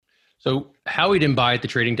So Howie didn't buy at the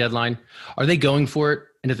trading deadline. Are they going for it?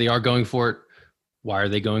 And if they are going for it, why are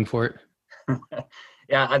they going for it?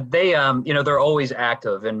 Yeah, they they're always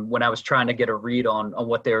active. And when I was trying to get a read on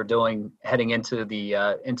what they were doing heading into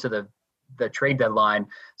the trade deadline,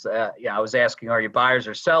 I was asking, are you buyers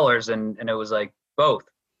or sellers? And it was like both.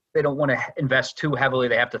 They don't want to invest too heavily.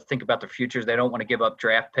 They have to think about the futures. They don't want to give up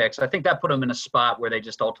draft picks. I think that put them in a spot where they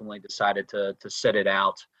just ultimately decided to sit it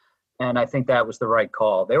out. And I think that was the right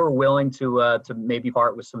call. They were willing to maybe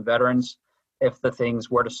part with some veterans if the things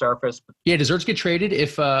were to surface. Yeah, does Ertz get traded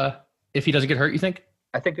if he doesn't get hurt, you think?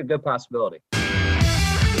 I think a good possibility.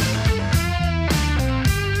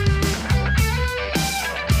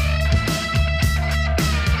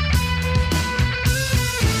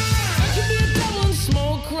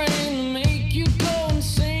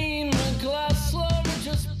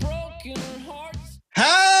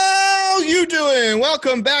 How you doing?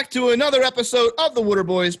 Welcome back to another episode of the Water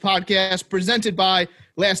Boys podcast presented by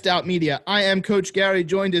Last Out Media. I am Coach Gary,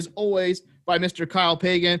 joined as always by Mr. Kyle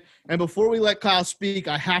Pagan. And before we let Kyle speak,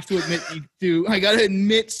 I have to I got to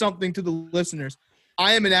admit something to the listeners.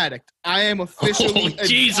 I am an addict. I am officially. Oh,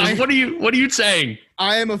 Jesus, what are you saying?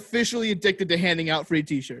 I am officially addicted to handing out free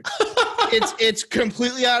T-shirts. It's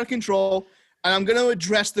completely out of control, and I'm going to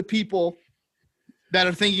address the people that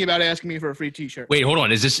are thinking about asking me for a free T-shirt. Wait, hold on.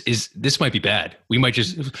 This might be bad. We might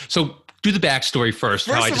just do the backstory first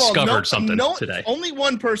how I discovered something today. Only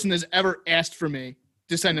one person has ever asked for me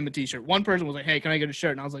to send them a T-shirt. One person was like, "Hey, can I get a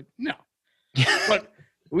shirt?" And I was like, "No." But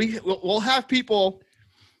we'll have people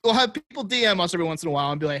DM us every once in a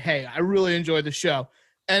while and be like, "Hey, I really enjoyed the show,"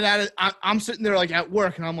 and I'm sitting there like at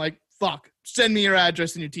work and I'm like, "Fuck, send me your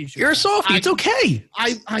address and your T-shirt." You're a softie. It's okay.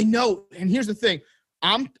 I know, and here's the thing.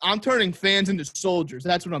 I'm turning fans into soldiers.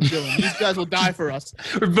 That's what I'm doing. These guys will die for us.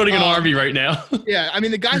 We're building an army right now. Yeah, I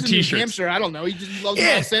mean, the guys in New Hampshire, I don't know. He just loves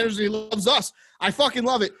Miles Sanders and he loves us. I fucking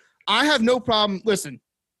love it. I have no problem. Listen,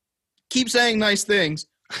 keep saying nice things.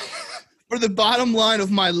 For the bottom line of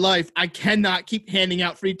my life, I cannot keep handing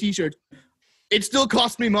out free T-shirts. It still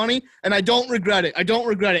costs me money, and I don't regret it.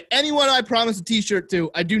 Anyone I promise a T-shirt to,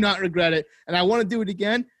 I do not regret it, and I want to do it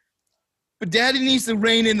again. But Daddy needs to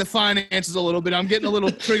rein in the finances a little bit. I'm getting a little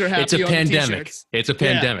trigger happy. It's a pandemic. It's a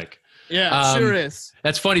pandemic. Yeah, sure is.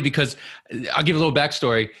 That's funny because I'll give a little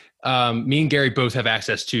backstory. Me and Gary both have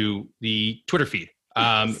access to the Twitter feed.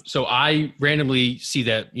 So I randomly see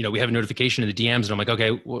that, we have a notification in the DMs and I'm like, okay,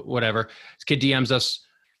 whatever. This kid DMs us.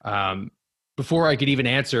 Before I could even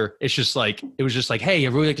answer, it was just like, hey, I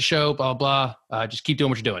really like the show, blah, blah. Just keep doing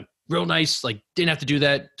what you're doing. Real nice. Like, didn't have to do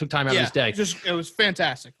that. Took time out of his day. It was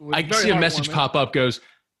fantastic. I see a message pop up, goes,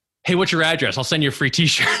 hey, what's your address? I'll send you a free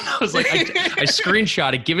T-shirt. I was like, I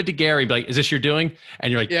screenshot it, give it to Gary, be like, is this your doing? And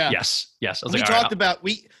you're like, yes. I was we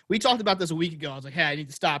talked about this a week ago. I was like, hey, I need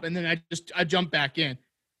to stop. And then I jumped back in.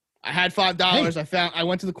 I had $5. Hey. I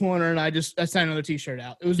went to the corner and I sent another T-shirt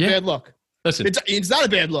out. It was a bad look. Listen, it's not a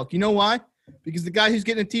bad look. You know why? Because the guy who's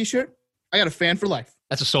getting a T-shirt, I got a fan for life.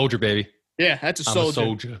 That's a soldier, baby. Yeah, that's a soldier. I'm a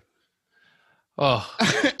soldier. Oh.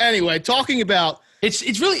 Anyway, talking about it's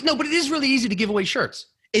really but it is really easy to give away shirts.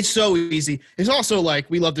 It's so easy. It's also like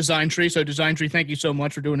we love Design Tree, so Design Tree, thank you so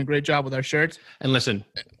much for doing a great job with our shirts. And listen,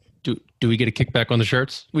 do we get a kickback on the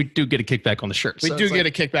shirts? We do get a kickback on the shirts. We do get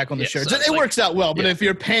a kickback on the shirts. So it works out well, but if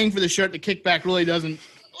you're paying for the shirt, the kickback really doesn't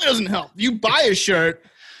help. You buy a shirt,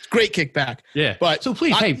 it's great kickback. Yeah. But so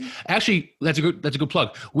please, actually, that's a good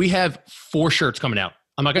plug. We have 4 shirts coming out.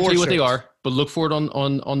 I'm not going to tell you what they are, but look for it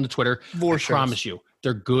on the Twitter. 4 shirts. I promise you.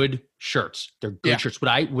 They're good shirts. They're good shirts. Would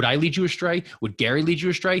I lead you astray? Would Gary lead you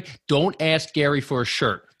astray? Don't ask Gary for a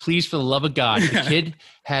shirt. Please, for the love of God, the kid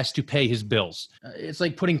has to pay his bills. It's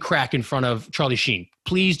like putting crack in front of Charlie Sheen.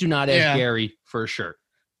 Please do not ask Gary for a shirt.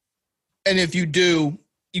 And if you do,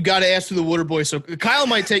 you got to ask for the Water Boy. So Kyle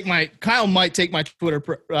might take my Twitter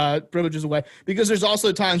privileges away, because there's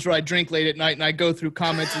also times where I drink late at night and I go through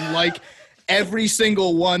comments and like every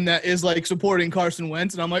single one that is like supporting Carson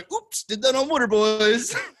Wentz. And I'm like, oops, did that on Water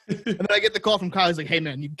Boys. And then I get the call from Kyle. He's like, hey,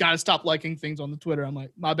 man, you got to stop liking things on the Twitter. I'm like,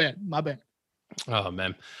 my bad. Oh,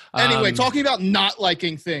 man. Anyway, talking about not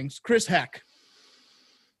liking things, Chris Heck.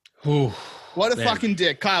 What a fucking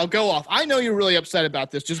dick. Kyle, go off. I know you're really upset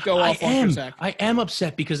about this. Just go off on Chris Heck. I am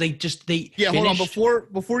upset because they hold on.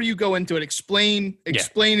 Before you go into it, explain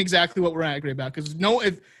exactly what we're angry about. Because no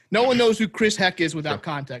one knows who Chris Heck is without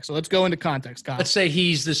context. So let's go into context, Kyle. Let's say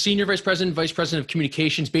he's the senior vice president of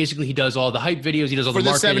communications. Basically, he does all the hype videos. He does all the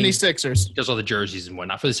marketing. For the 76ers. He does all the jerseys and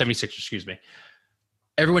whatnot. For the 76ers, excuse me.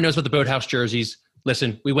 Everyone knows about the Boathouse jerseys.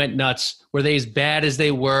 Listen, we went nuts. Were they as bad as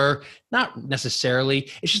they were? Not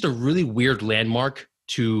necessarily. It's just a really weird landmark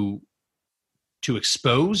to to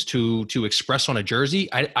expose, to express on a jersey.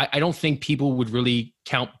 I don't think people would really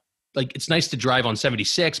count. Like, it's nice to drive on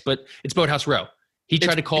 76, but it's Boathouse Row. He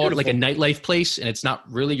tried to call it like a nightlife place, and it's not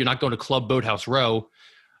really. You're not going to Club Boathouse Row.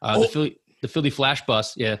 The Philly Flash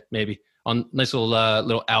bus, yeah, maybe on nice little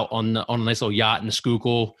out on a nice little yacht in the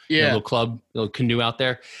Schuylkill, little club, little canoe out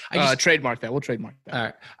there. Trademark that. We'll trademark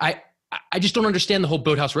that. All right. I just don't understand the whole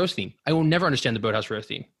Boathouse Row theme. I will never understand the Boathouse Row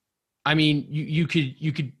theme. I mean, you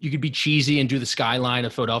could be cheesy and do the skyline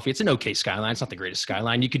of Philadelphia. It's an okay skyline. It's not the greatest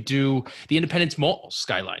skyline. You could do the Independence Mall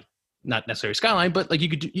skyline. Not necessarily skyline, but like you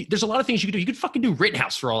could do, there's a lot of things you could do. You could fucking do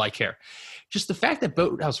Rittenhouse for all I care. Just the fact that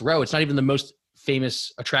Boathouse Row, it's not even the most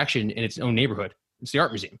famous attraction in its own neighborhood. It's the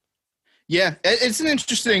art museum. Yeah, it's an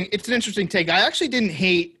interesting take. I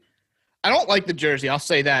actually I don't like the jersey. I'll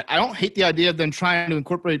say that. I don't hate the idea of them trying to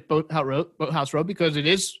incorporate Boathouse Row because it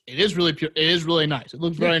is really pure. It is really nice. It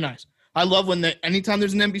looks very nice. I love when anytime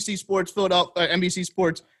there's an NBC Sports NBC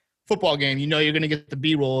Sports football game, you're going to get the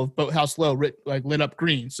B-roll of Boathouse Row lit up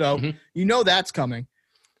green. So that's coming.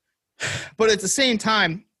 But at the same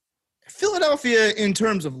time, Philadelphia, in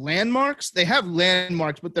terms of landmarks, they have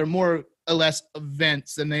landmarks, but they're more or less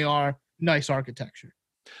events than they are nice architecture.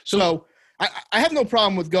 So I have no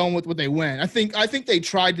problem with going with what they went. I think they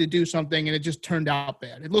tried to do something and it just turned out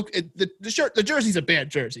bad. The jersey's a bad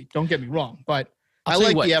jersey. Don't get me wrong, but I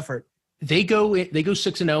like the effort. They go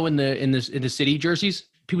 6-0 in the city jerseys.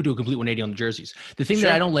 People do a complete 180 on the jerseys. The thing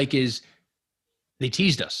that I don't like is they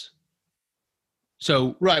teased us.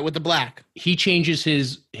 So right with the black, he changes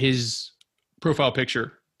his profile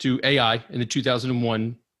picture to AI in the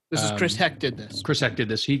 2001. This is Chris Heck did this. Chris Heck did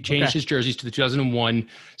this. He changed his jerseys to the 2001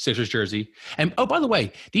 Sixers jersey. And by the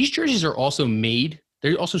way, these jerseys are also made.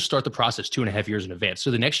 They also start the process 2.5 years in advance.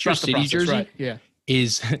 So the next year's city jersey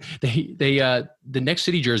is the next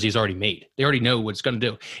city jersey is already made. They already know what it's going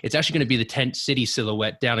to do. It's actually going to be the tent city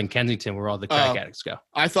silhouette down in Kensington where all the crack addicts go.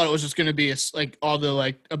 I thought it was just going to be all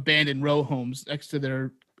the abandoned row homes next to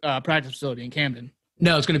their practice facility in Camden.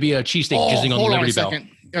 No, it's going to be a cheesesteak jizzing on the Liberty Bell.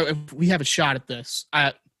 If we have a shot at this,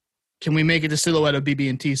 can we make it the silhouette of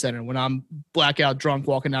BB&T Center when I'm blackout drunk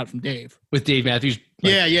walking out from Dave? With Dave Matthews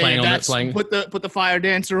playing. Put the fire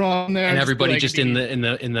dancer on there. And everybody just in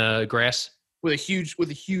the grass. With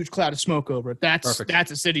a huge cloud of smoke over it. That's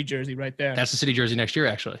a city jersey right there. That's the city jersey next year,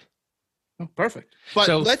 actually. Oh, perfect. But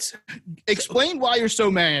let's explain why you're so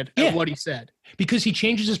mad at what he said. Because he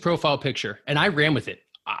changes his profile picture, and I ran with it.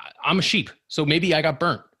 I'm a sheep, so maybe I got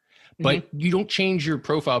burnt. But you don't change your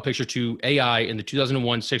profile picture to AI in the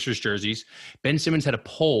 2001 Sixers jerseys. Ben Simmons had a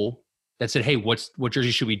poll that said, hey, what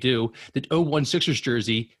jersey should we do? The 01 Sixers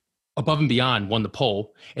jersey, Above and Beyond, won the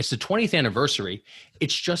poll. It's the 20th anniversary.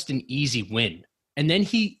 It's just an easy win. And then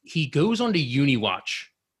he goes on to UniWatch.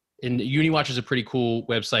 And UniWatch is a pretty cool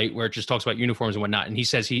website where it just talks about uniforms and whatnot. And he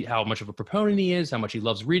says how much of a proponent he is, how much he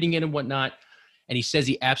loves reading it and whatnot. And he says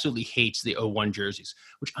he absolutely hates the 01 jerseys,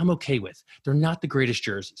 which I'm okay with. They're not the greatest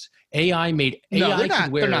jerseys. They're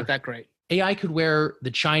not that great. AI could wear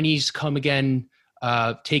the Chinese come again,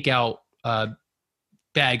 takeout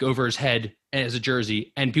bag over his head as a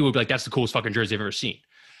jersey, and people would be like, that's the coolest fucking jersey I've ever seen.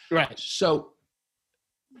 Right. So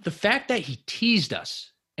the fact that he teased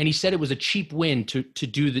us and he said it was a cheap win to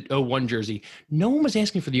do the 01 jersey, no one was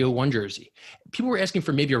asking for the 01 jersey. People were asking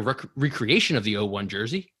for maybe a recreation of the 01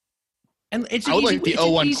 jersey. And I would like the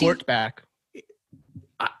 01 court back.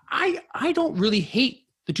 I don't really hate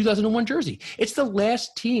the 2001 jersey. It's the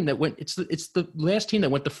last team that went. It's the last team that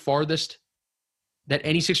went the farthest that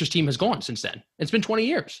any Sixers team has gone since then. It's been 20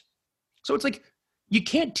 years. So it's like you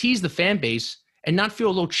can't tease the fan base and not feel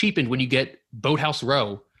a little cheapened when you get Boathouse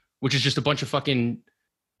Row, which is just a bunch of fucking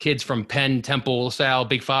kids from Penn, Temple, LaSalle,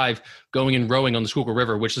 Big Five going and rowing on the Schuylkill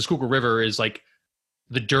River, which the Schuylkill River is like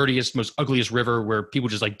the dirtiest, most ugliest river where people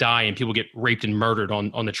just like die and people get raped and murdered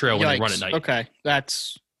on the trail when they run at night. Okay, that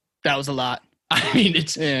was a lot. I mean,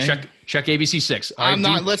 it's check ABC 6. I'm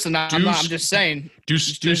just saying.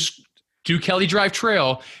 Do Kelly Drive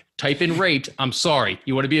Trail. Type in raped. I'm sorry.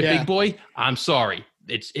 You want to be a big boy? I'm sorry.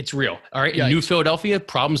 It's real. All right. In New Philadelphia,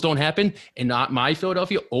 problems don't happen. And not my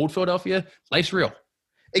Philadelphia, old Philadelphia, life's real.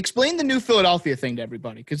 Explain the New Philadelphia thing to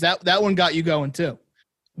everybody, because that one got you going too.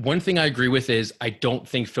 One thing I agree with is I don't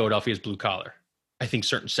think Philadelphia is blue collar. I think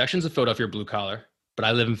certain sections of Philadelphia are blue collar, but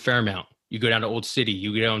I live in Fairmount. You go down to Old City,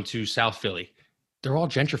 you go down to South Philly. They're all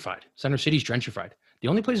gentrified. Center City's gentrified. The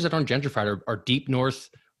only places that aren't gentrified are deep north,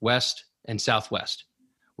 west, and southwest.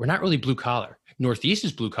 We're not really blue collar. Northeast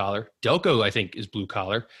is blue collar. Delco, I think, is blue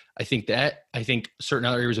collar. I think certain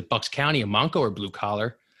other areas of Bucks County and Monco are blue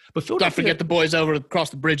collar. But Philadelphia, don't forget the boys over across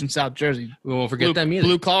the bridge in South Jersey. We won't forget them either.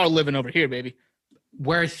 Blue collar living over here, baby.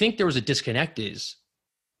 where I think there was a disconnect is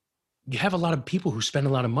you have a lot of people who spend a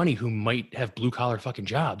lot of money who might have blue collar fucking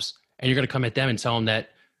jobs, and you're going to come at them and tell them that,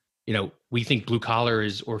 we think blue collar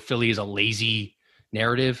or Philly is a lazy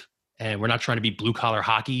narrative and we're not trying to be blue collar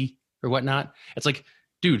hockey or whatnot. It's like,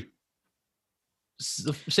 dude,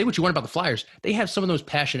 say what you want about the Flyers. They have some of those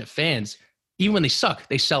passionate fans. Even when they suck,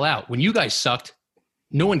 they sell out. When you guys sucked,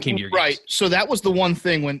 no one came to your games. Right. So that was the one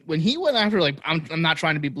thing when he went after, like, I'm not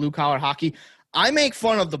trying to be blue collar hockey. I make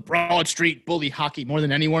fun of the Broad Street bully hockey more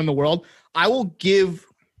than anyone in the world. I will give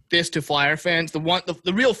this to Flyer fans,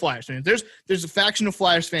 the real Flyers fans. There's a faction of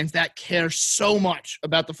Flyers fans that care so much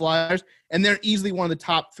about the Flyers, and they're easily one of the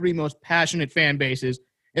top 3 most passionate fan bases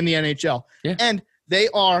in the NHL. Yeah. And they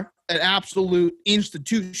are an absolute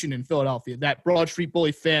institution in Philadelphia, that Broad Street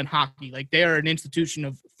bully fan hockey. Like, they are an institution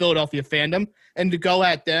of Philadelphia fandom, and to go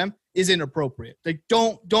at them is inappropriate. Like,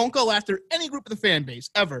 don't go after any group of the fan base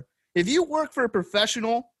ever. If you work for a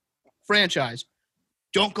professional franchise,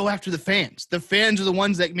 don't go after the fans. The fans are the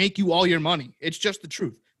ones that make you all your money. It's just the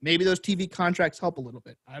truth. Maybe those TV contracts help a little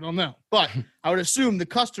bit. I don't know. But I would assume the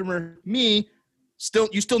customer, you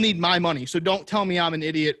still need my money. So don't tell me I'm an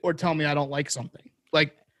idiot or tell me I don't like something.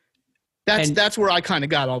 Like, that's where I kind of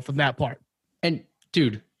got off from that part. And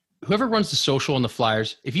dude, whoever runs the social on the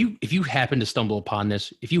Flyers, if you happen to stumble upon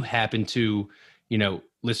this, if you happen to,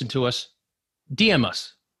 listen to us, DM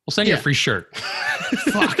us. We'll send you a free shirt.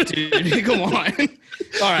 Fuck, dude. Come on.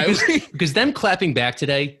 All right. Because them clapping back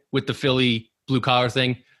today with the Philly blue collar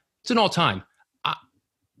thing, it's an all time.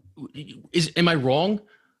 Am I wrong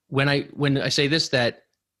when I say this, that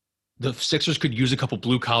the Sixers could use a couple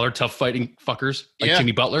blue collar tough fighting fuckers like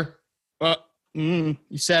Jimmy Butler? You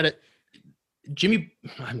said it.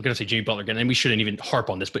 I'm going to say Jimmy Butler again, and we shouldn't even harp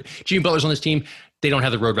on this, but Jimmy Butler's on this team. They don't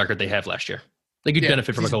have the road record they have last year. They could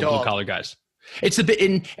benefit from a couple blue collar guys. It's the bit,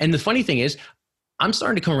 and the funny thing is, I'm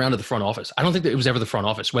starting to come around to the front office. I don't think that it was ever the front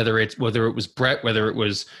office, whether it was Brett, whether it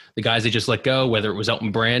was the guys they just let go, whether it was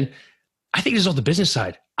Elton Brand. I think this is all the business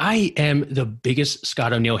side. I am the biggest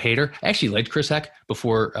Scott O'Neill hater. I actually liked Chris Heck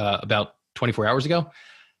before about 24 hours ago.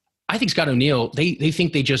 I think Scott O'Neill, they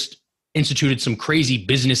think they just instituted some crazy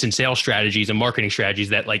business and sales strategies and marketing strategies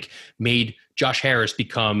that like made Josh Harris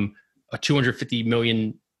become a $250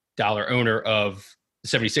 million owner of the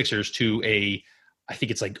 76ers to I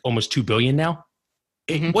think it's like almost $2 billion now.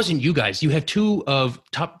 It wasn't you guys. You have two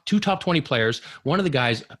top 20 players. One of the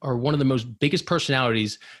guys are one of the most biggest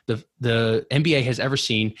personalities the NBA has ever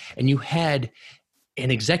seen. And you had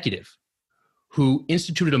an executive who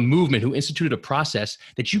instituted a movement, who instituted a process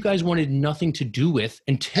that you guys wanted nothing to do with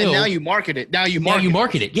until. And now you market it. Now you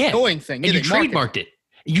market it. Yeah. Annoying thing. And you trademarked it.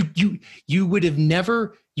 You would have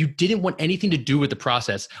never, you didn't want anything to do with the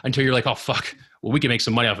process until you're like, oh, fuck. Well, we can make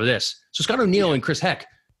some money off of this. So Scott O'Neill and Chris Heck,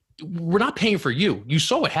 we're not paying for you. You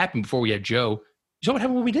saw what happened before we had Joe. You saw what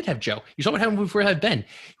happened when we did have Joe. You saw what happened before we had Ben.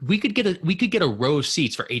 We could get a row of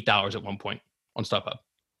seats for $8 at one point on StubHub.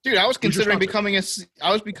 Dude, I was considering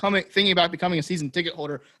thinking about becoming a season ticket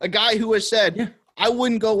holder. A guy who has said, I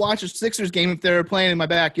wouldn't go watch a Sixers game if they were playing in my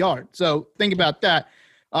backyard. So think about that.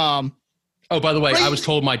 Oh, by the way, I was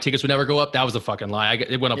told my tickets would never go up. That was a fucking lie.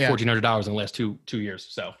 It went up $1,400 in the last two years.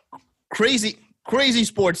 So crazy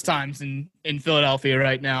sports times in Philadelphia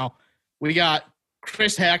right now. We got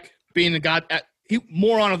Chris Heck being the guy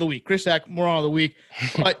moron of the week. Chris Heck, moron of the week.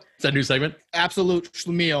 But is that a new segment? Absolute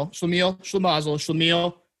Schlemiel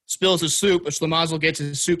spills his soup, but Schlemazel gets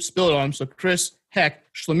his soup spilled on him. So Chris Heck,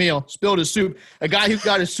 Schlemiel, spilled his soup. A guy who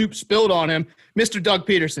got his soup spilled on him, Mr. Doug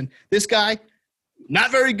Peterson. This guy,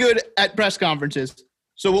 not very good at press conferences.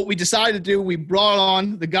 So what we decided to do, we brought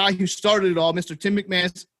on the guy who started it all, Mr. Tim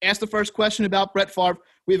McManus, asked the first question about Brett Favre.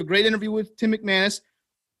 We have a great interview with Tim McManus,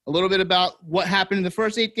 a little bit about what happened in the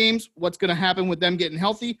first 8 games, what's going to happen with them getting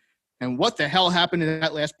healthy, and what the hell happened in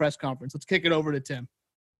that last press conference. Let's kick it over to Tim.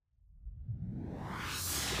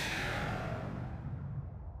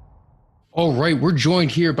 All right, we're joined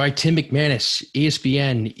here by Tim McManus,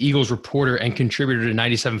 ESPN Eagles reporter and contributor to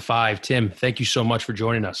 97.5. Tim, thank you so much for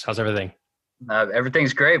joining us. How's everything?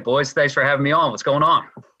 Everything's great, boys. Thanks for having me on. What's going on?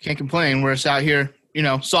 Can't complain. We're just out here,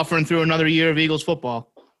 suffering through another year of Eagles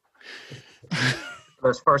football.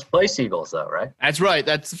 Those first place Eagles, though, right? That's right.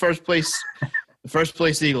 That's the first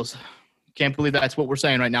place Eagles. Can't believe that's what we're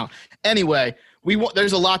saying right now. Anyway,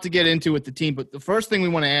 there's a lot to get into with the team, but the first thing we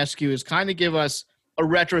want to ask you is kind of give us a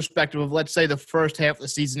retrospective of, let's say, the first half of the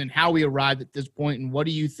season and how we arrived at this point, and what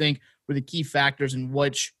do you think were the key factors in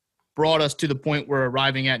which brought us to the point we're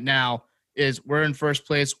arriving at now is we're in first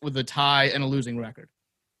place with a tie and a losing record.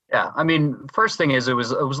 Yeah, I mean, first thing is it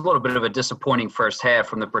was a little bit of a disappointing first half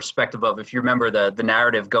from the perspective of, if you remember, the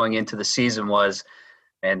narrative going into the season was,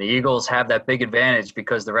 and the Eagles have that big advantage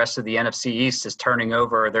because the rest of the NFC East is turning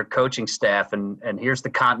over their coaching staff, and here's the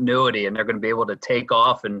continuity, and they're going to be able to take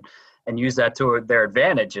off and use that to their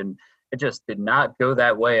advantage. And it just did not go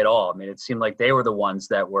that way at all. I mean, it seemed like they were the ones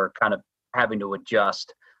that were kind of having to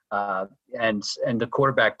adjust. And the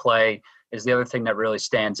quarterback play is the other thing that really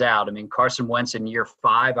stands out. I mean, Carson Wentz in year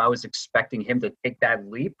 5, I was expecting him to take that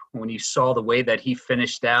leap when you saw the way that he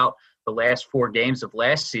finished out the last 4 games of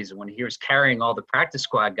last season, when he was carrying all the practice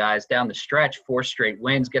squad guys down the stretch, 4 straight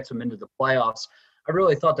wins, gets him into the playoffs. I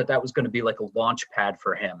really thought that was going to be like a launch pad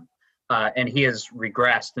for him. And he has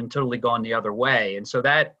regressed and totally gone the other way. And so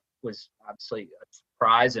that was obviously a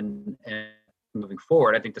surprise. And moving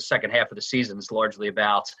forward, I think the second half of the season is largely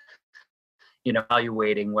about,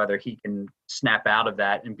 evaluating whether he can snap out of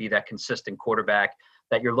that and be that consistent quarterback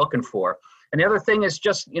that you're looking for. And the other thing is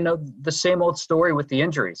just, the same old story with the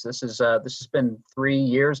injuries. This has been 3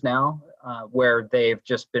 years now where they've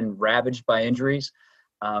just been ravaged by injuries.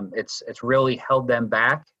 It's really held them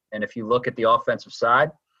back. And if you look at the offensive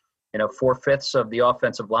side, 4/5 of the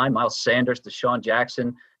offensive line, Miles Sanders, Deshaun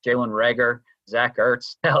Jackson, Jalen Reagor, Zach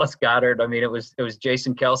Ertz, Dallas Goedert. I mean, it was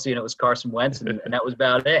Jason Kelce and it was Carson Wentz, and that was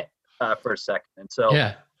about it for a second. And so,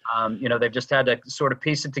 yeah. They've just had to sort of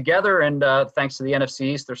piece it together. And thanks to the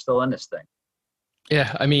NFC East, they're still in this thing.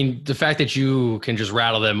 Yeah, I mean, the fact that you can just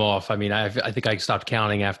rattle them off. I mean, I think I stopped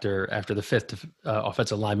counting after the 5th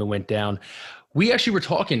offensive lineman went down. We actually were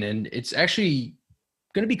talking, and it's actually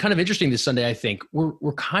going to be kind of interesting this Sunday. I think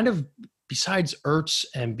we're kind of, besides Ertz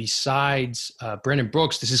and besides Brandon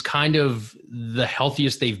Brooks, this is kind of the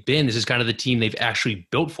healthiest they've been. This is kind of the team they've actually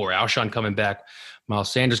built for. Alshon coming back,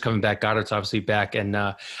 Miles Sanders coming back, Goddard's obviously back, and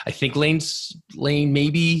I think Lane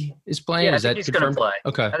maybe is playing. Yeah, is I think that he's going to play.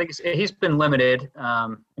 Okay. I think he's been limited,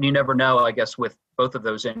 and you never know. I guess with both of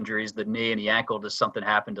those injuries, the knee and the ankle, does something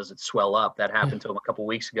happen? Does it swell up? That happened to him a couple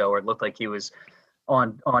weeks ago, where it looked like he was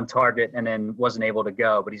on target and then wasn't able to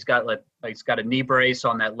go. But he's got a knee brace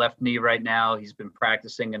on that left knee right now. He's been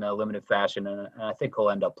practicing in a limited fashion, and I think he'll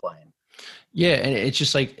end up playing. Yeah, and it's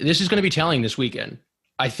just like, this is going to be telling this weekend.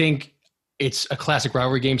 I think it's a classic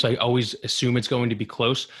rivalry game, so I always assume it's going to be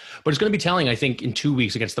close. But it's going to be telling, I think, in 2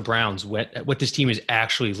 weeks against the Browns, what this team is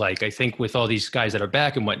actually like. I think with all these guys that are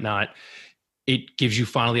back and whatnot, it gives you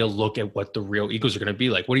finally a look at what the real Eagles are going to be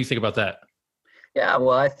like. What do you think about that? Yeah,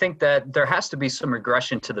 well, I think that there has to be some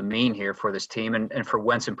regression to the mean here for this team and for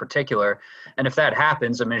Wentz in particular. And if that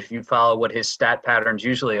happens, I mean, if you follow what his stat patterns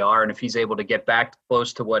usually are, and if he's able to get back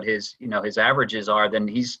close to what his averages are, then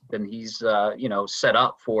he's set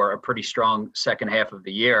up for a pretty strong second half of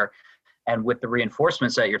the year. And with the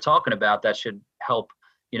reinforcements that you're talking about, that should help,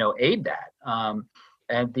 aid that.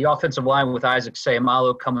 And the offensive line with Isaac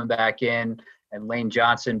Seumalo coming back in, and Lane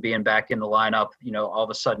Johnson being back in the lineup, all of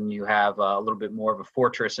a sudden you have a little bit more of a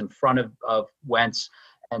fortress in front of Wentz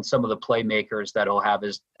and some of the playmakers that he'll have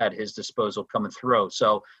at his disposal coming through.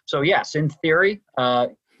 So yes, in theory,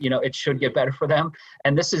 it should get better for them.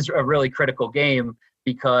 And this is a really critical game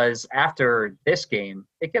because after this game,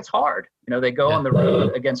 it gets hard. They go on the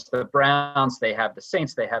road against the Browns. They have the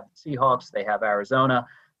Saints. They have the Seahawks. They have Arizona.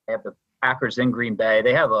 They have the Packers in Green Bay.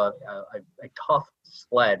 They have a tough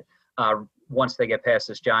sled once they get past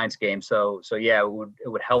this Giants game. So yeah, it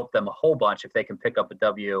would help them a whole bunch if they can pick up a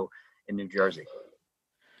W in New Jersey.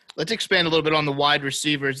 Let's expand a little bit on the wide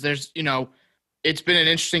receivers. There's, it's been an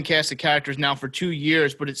interesting cast of characters now for 2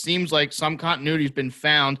 years, but it seems like some continuity has been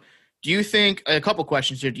found. Do you think, a couple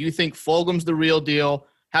questions here, do you think Fulgham's the real deal?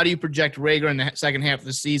 How do you project Reagor in the second half of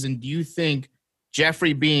the season? Do you think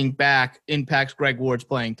Jeffrey being back impacts Greg Ward's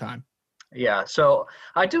playing time? Yeah, so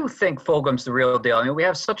I do think Fulgham's the real deal. I mean, we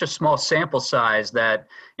have such a small sample size that,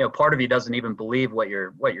 part of you doesn't even believe what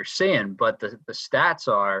you're seeing, but the stats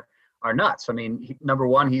are nuts. I mean, number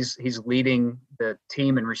one, he's leading the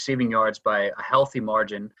team in receiving yards by a healthy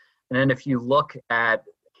margin. And then if you look at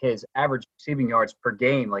his average receiving yards per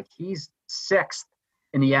game, like he's 6th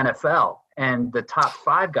in the NFL. And the top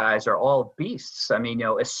 5 guys are all beasts. I mean,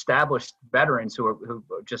 established veterans who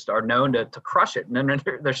just are known to crush it. And then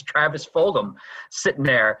there's Travis Fulgham sitting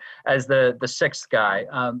there as the 6th guy.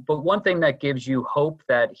 But one thing that gives you hope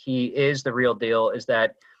that he is the real deal is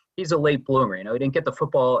that he's a late bloomer. He didn't get the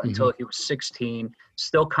football until he was 16,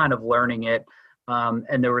 still kind of learning it.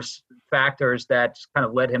 And there were factors that just kind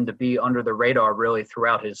of led him to be under the radar really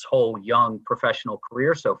throughout his whole young professional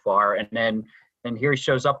career so far. And here he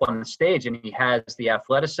shows up on the stage and he has the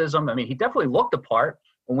athleticism. I mean, he definitely looked the part.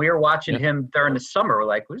 When we were watching him during the summer, we're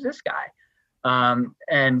like, who's this guy?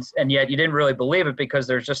 And yet you didn't really believe it because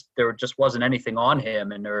there just wasn't anything on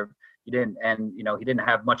him, and he didn't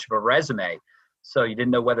have much of a resume, so you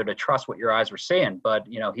didn't know whether to trust what your eyes were seeing. But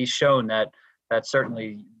he's shown that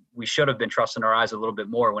certainly we should have been trusting our eyes a little bit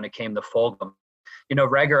more when it came to Fulgham.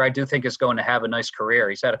 Reagor, I do think, is going to have a nice career.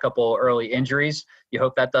 He's had a couple early injuries. You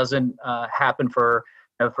hope that doesn't happen for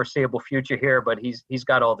the foreseeable future here, but he's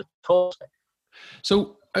got all the tools.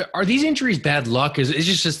 So are these injuries bad luck? Is it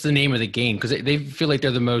just the name of the game? Because they feel like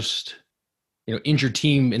they're the most injured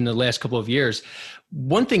team in the last couple of years.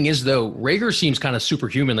 One thing is, though, Reagor seems kind of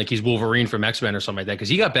superhuman, like he's Wolverine from X-Men or something like that, because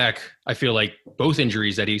he got back, I feel like, both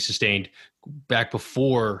injuries that he sustained back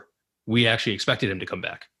before we actually expected him to come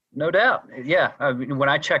back. No doubt. Yeah. I mean, when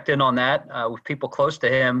I checked in on that with people close to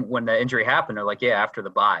him, when the injury happened, they're like, yeah, after the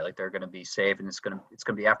bye, like they're going to be safe, and it's going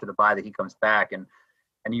to be after the bye that he comes back. And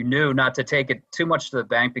you knew not to take it too much to the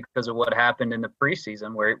bank because of what happened in the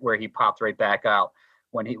preseason where he popped right back out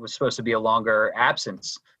when he was supposed to be a longer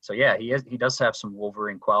absence. So yeah, he does have some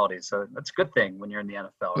Wolverine qualities. So that's a good thing when you're in the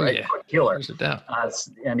NFL, right? Yeah. Quick killer.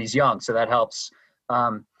 And he's young, so that helps.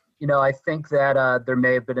 I think that there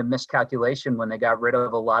may have been a miscalculation when they got rid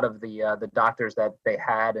of a lot of the doctors that they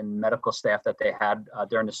had and medical staff that they had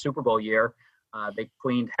during the Super Bowl year. They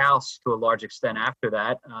cleaned house to a large extent after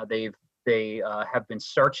that. They have been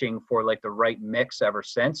searching for like the right mix ever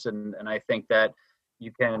since, and I think that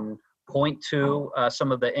you can point to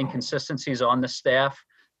some of the inconsistencies on the staff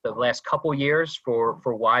the last couple years for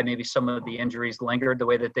why maybe some of the injuries lingered the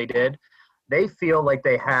way that they did. They feel like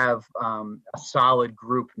they have a solid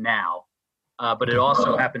group now, but it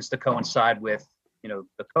also happens to coincide with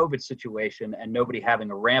the COVID situation and nobody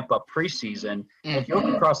having a ramp up preseason. Mm-hmm. If you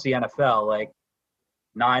look across the NFL, like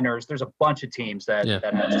Niners, there's a bunch of teams that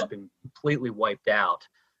have just been completely wiped out.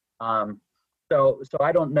 So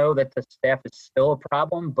I don't know that the staff is still a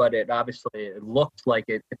problem, but it looks like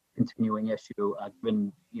it's a continuing issue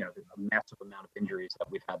given a massive amount of injuries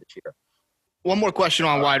that we've had this year. One more question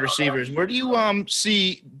on wide receivers. Where do you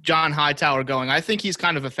see John Hightower going? I think he's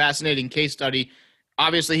kind of a fascinating case study.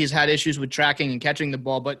 Obviously, he's had issues with tracking and catching the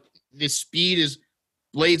ball, but his speed is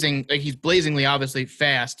blazing. Like, he's blazingly, obviously,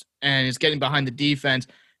 fast, and is getting behind the defense.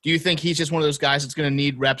 Do you think he's just one of those guys that's going to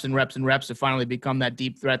need reps and reps and reps to finally become that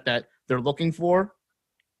deep threat that they're looking for?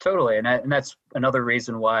 Totally, and that's another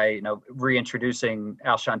reason why reintroducing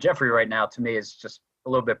Alshon Jeffrey right now to me is just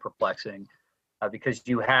a little bit perplexing, because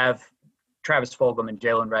you have Travis Fulgham and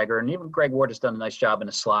Jalen Reagor, and even Greg Ward has done a nice job in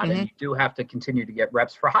the slot. Mm-hmm. And you do have to continue to get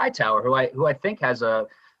reps for Hightower, who I think has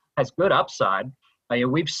good upside.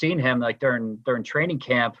 We've seen him like during training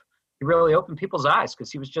camp. He really opened people's eyes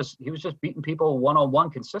because he was just beating people one-on-one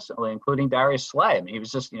consistently, including Darius Slay. I mean, he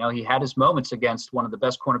was just he had his moments against one of the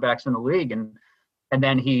best cornerbacks in the league, and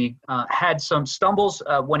then he had some stumbles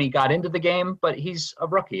when he got into the game. But he's a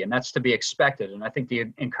rookie, and that's to be expected. And I think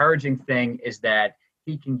the encouraging thing is that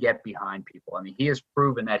he can get behind people. I mean, he has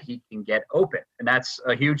proven that he can get open, and that's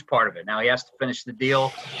a huge part of it. Now he has to finish the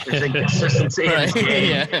deal. There's inconsistency in his game.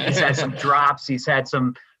 Yeah. He's had some drops. He's had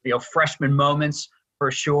some, freshman moments for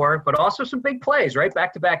sure, but also some big plays, right?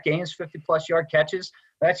 Back-to-back games, 50-plus yard catches.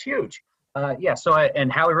 That's huge.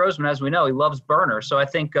 And Howie Roseman, as we know, he loves burners. So I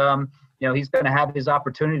think, he's going to have his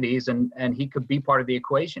opportunities, and he could be part of the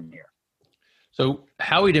equation here. So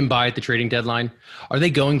Howie didn't buy at the trading deadline. Are they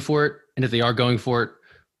going for it? And if they are going for it,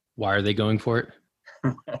 why are they going for it?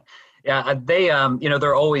 Yeah, they,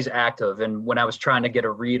 they're always active. And when I was trying to get a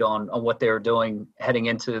read on what they were doing heading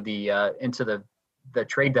into the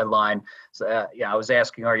trade deadline, so, I was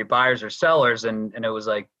asking, are you buyers or sellers? And it was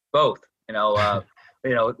like both.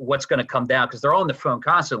 What's going to come down, because they're on the phone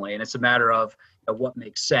constantly, and it's a matter of what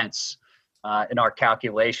makes sense in our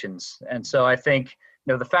calculations. And so I think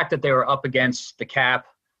the fact that they were up against the cap.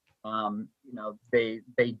 They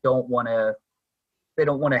don't want to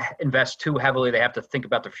invest too heavily. They have to think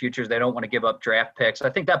about their futures. They don't want to give up draft picks.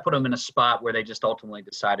 I think that put them in a spot where they just ultimately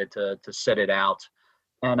decided to sit it out.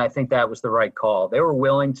 And I think that was the right call. They were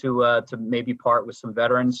willing to maybe part with some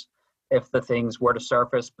veterans if the things were to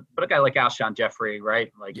surface. But a guy like Alshon Jeffrey,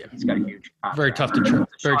 right? Like, yeah, he's got a huge contract. Very tough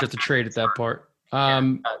to trade at that part.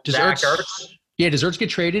 Does Ertz get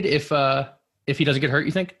traded if he doesn't get hurt,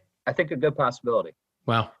 you think? I think a good possibility.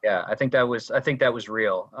 Wow. Yeah, I think that was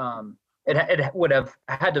real. It would have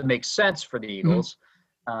had to make sense for the Eagles,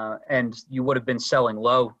 and you would have been selling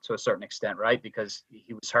low to a certain extent, right? Because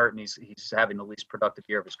he was hurt and he's having the least productive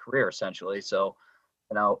year of his career, essentially. So,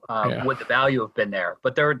 would the value have been there?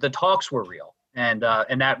 But the talks were real, and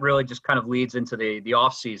that really just kind of leads into the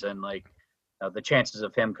off season. Like, the chances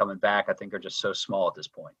of him coming back, I think, are just so small at this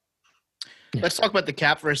point. Let's talk about the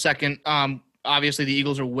cap for a second. obviously the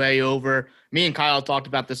Eagles are way over. Me and Kyle talked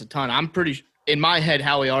about this a ton. I'm pretty in my head,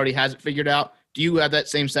 Howie already has it figured out. Do you have that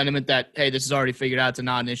same sentiment that, hey, this is already figured out, it's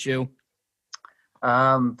not an issue?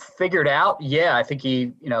 Figured out? Yeah, I think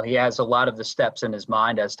he has a lot of the steps in his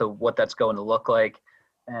mind as to what that's going to look like.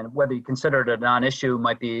 And whether you consider it a non-issue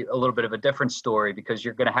might be a little bit of a different story, because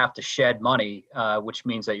you're going to have to shed money, which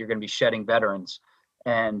means that you're going to be shedding veterans.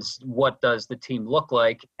 And what does the team look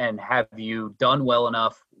like? And have you done well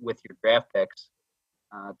enough with your draft picks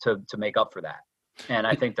to make up for that? And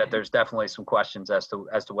I think that there's definitely some questions as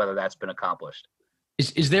to whether that's been accomplished.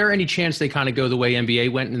 Is there any chance they kind of go the way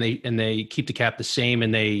NBA went and they keep the cap the same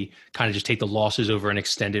and they kind of just take the losses over an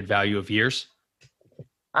extended value of years?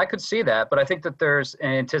 I could see that, but I think that there's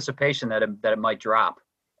an anticipation that it might drop,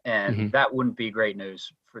 and that wouldn't be great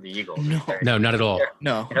news for the Eagles. No, not at all.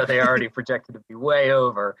 No, they already projected to be way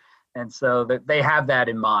over, and so they have that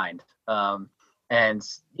in mind. And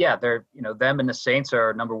yeah, they're them and the Saints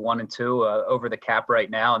are number 1 and 2 over the cap right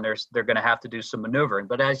now, and they're going to have to do some maneuvering.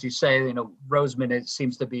 But as you say, Roseman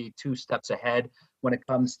seems to be 2 steps ahead when it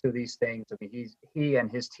comes to these things. I mean, he and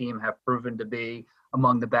his team have proven to be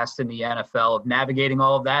among the best in the NFL of navigating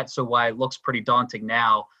all of that. So while it looks pretty daunting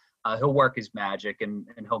now, he'll work his magic and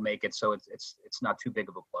he'll make it so it's not too big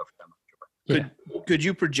of a blow for them, I'm sure. Yeah. Could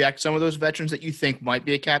you project some of those veterans that you think might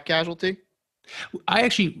be a cap casualty? I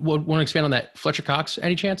actually want to expand on that. Fletcher Cox,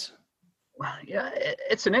 any chance? Yeah,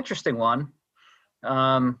 it's an interesting one.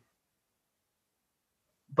 But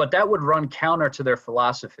that would run counter to their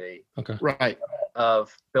philosophy. Okay. Right.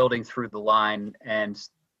 Of building through the line, and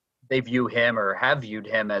they view him or have viewed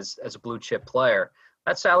him as a blue chip player.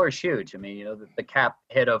 That salary's huge. I mean, the cap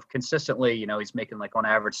hit of consistently, he's making like on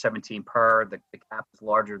average 17 per. The cap is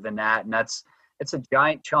larger than that, and it's a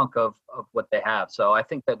giant chunk of what they have. So I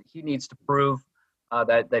think that he needs to prove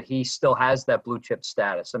that he still has that blue chip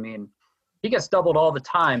status. I mean, he gets doubled all the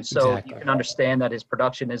time, so You can understand that his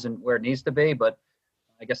production isn't where it needs to be. But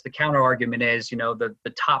I guess the counter argument is, the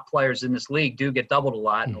top players in this league do get doubled a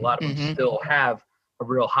lot, and a lot of them still have a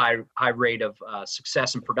real high rate of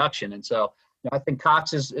success and production. And so I think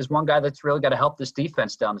Cox is one guy that's really got to help this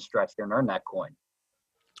defense down the stretch here and earn that coin.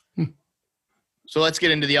 So let's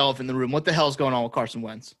get into the elephant in the room. What the hell is going on with Carson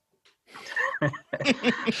Wentz?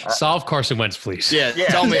 Solve Carson Wentz, please. Yeah.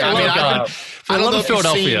 Tell me. I mean, I don't know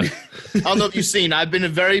Philadelphia. I don't know if you've seen. I've been a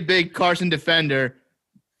very big Carson defender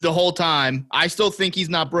the whole time. I still think he's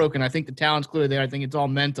not broken. I think the talent's clearly there. I think it's all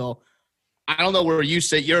mental. I don't know where you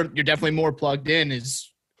sit. You're definitely more plugged in. Is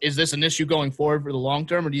this an issue going forward for the long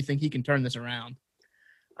term, or do you think he can turn this around?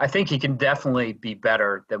 I think he can definitely be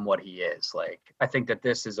better than what he is. Like, I think that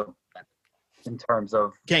this is in terms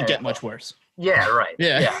of can't get much worse. Yeah, right.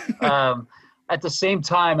 Yeah. At the same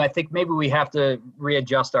time, I think maybe we have to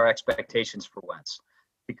readjust our expectations for Wentz,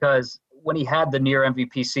 because when he had the near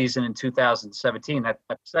MVP season in 2017, that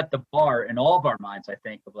set the bar in all of our minds, I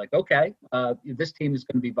think, of like, okay, this team is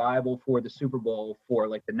going to be viable for the Super Bowl for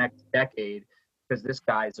like the next decade, because this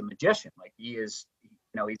guy is a magician. Like, he is,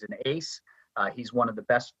 he's an ace. He's one of the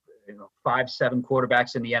best 5'7"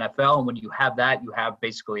 quarterbacks in the NFL. And when you have that, you have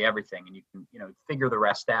basically everything, and you can, figure the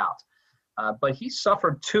rest out. But he's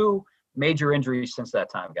suffered 2 major injuries since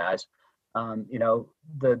that time, guys.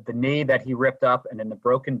 The knee that he ripped up, and then the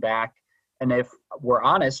broken back. And if we're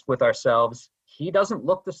honest with ourselves, he doesn't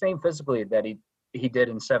look the same physically that he did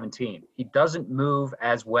in 17. He doesn't move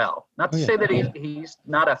as well. Not to say that he's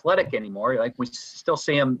not athletic anymore. Like, we still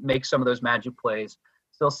see him make some of those magic plays,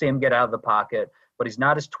 still see him get out of the pocket, but he's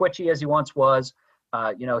not as twitchy as he once was.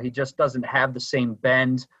 He just doesn't have the same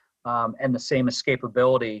bend and the same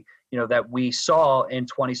escapability, that we saw in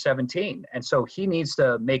 2017. And so he needs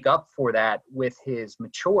to make up for that with his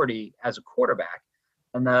maturity as a quarterback.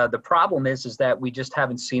 And the problem is that we just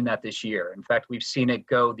haven't seen that this year. In fact, we've seen it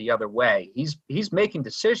go the other way. He's making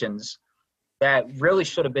decisions that really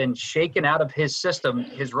should have been shaken out of his system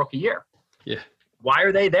his rookie year. Yeah. Why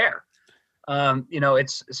are they there?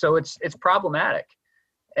 It's problematic.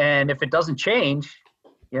 And if it doesn't change,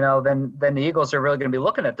 then the Eagles are really going to be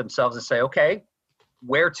looking at themselves and say, okay,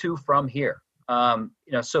 where to from here?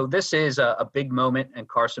 So this is a big moment in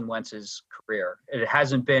Carson Wentz's career. It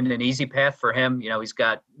hasn't been an easy path for him. He's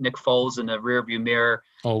got Nick Foles in the rearview mirror.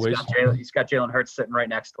 Always. He's got Jalen Hurts sitting right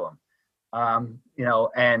next to him.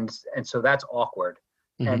 And so that's awkward.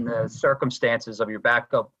 And the circumstances of your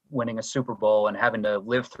backup winning a Super Bowl and having to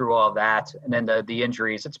live through all that, and then the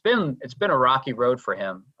injuries, it's been a rocky road for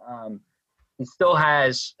him. He still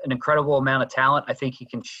has an incredible amount of talent. I think he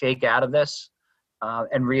can shake out of this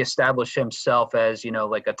and reestablish himself as,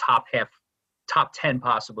 like a top 10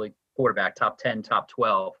 possibly quarterback, top 10, top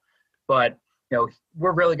 12. But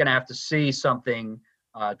we're really going to have to see something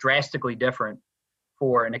drastically different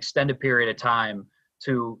for an extended period of time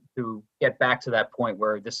to get back to that point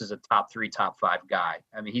where this is a top 3, top 5 guy.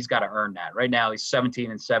 I mean, he's got to earn that. Right now, he's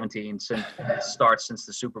 17-17 since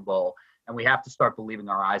the Super Bowl, and we have to start believing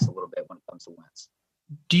our eyes a little bit when it comes to Wentz.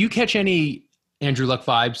 Do you catch any Andrew Luck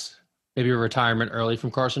vibes? Maybe a retirement early from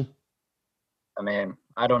Carson? I mean,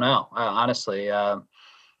 I don't know. Honestly,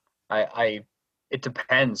 it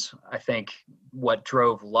depends. I think what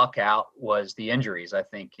drove Luck out was the injuries. I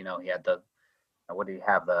think, he had what did he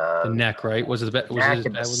have? The neck, right? Was it the neck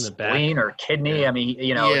and the spleen or kidney? Yeah. I mean,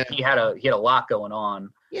 he had a lot going on.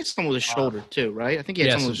 He had something with his shoulder too, right? I think he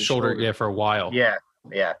had something with his shoulder. Yeah, for a while. Yeah.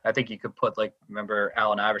 Yeah. I think you could put remember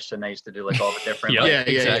Allen Iverson? They used to do all the different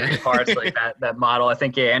parts, like that model. I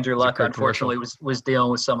think Andrew Luck unfortunately was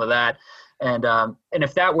dealing with some of that. And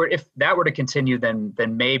if that were to continue, then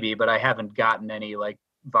maybe, but I haven't gotten any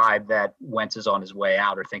vibe that Wentz is on his way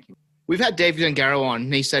out or thinking. We've had Dave Zangaro on,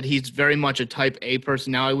 and he said he's very much a type A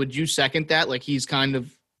personality. Would you second that? He's kind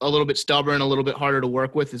of a little bit stubborn, a little bit harder to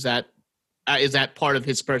work with. Is that part of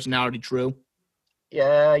his personality true?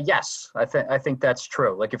 Yeah, yes. I think that's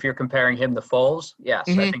true. If you're comparing him to Foles, yes.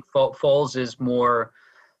 Mm-hmm. I think Foles is more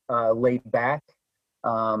laid back,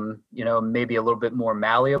 maybe a little bit more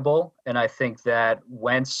malleable. And I think that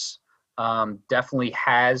Wentz definitely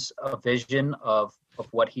has a vision of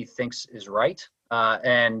what he thinks is right.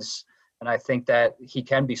 And I think that he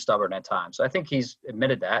can be stubborn at times. I think he's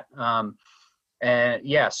admitted that.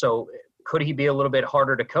 So could he be a little bit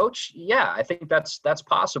harder to coach? Yeah, I think that's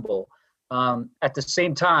possible. At the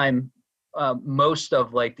same time, most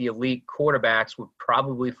of the elite quarterbacks would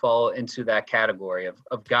probably fall into that category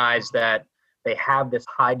of guys that they have this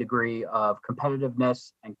high degree of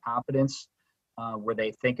competitiveness and confidence where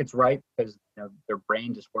they think it's right because their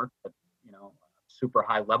brain just works at super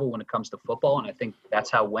high level when it comes to football, and I think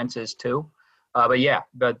that's how Wentz is too.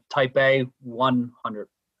 But type A, 100.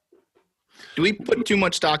 Do we put too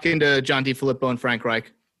much stock into John DeFilippo and Frank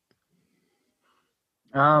Reich?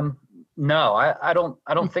 No, I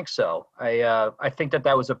don't think so. I think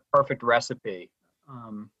that was a perfect recipe.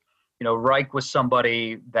 Reich was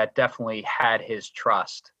somebody that definitely had his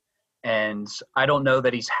trust, and I don't know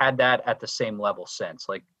that he's had that at the same level since.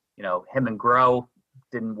 Him and Groh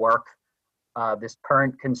didn't work. This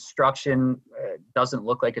current construction doesn't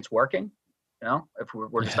look like it's working. If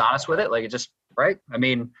we're just honest with it, it just right. I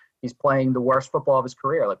mean, he's playing the worst football of his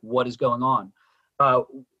career. What is going on?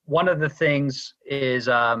 One of the things is,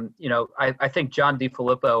 I think John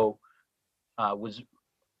DeFilippo was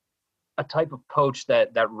a type of coach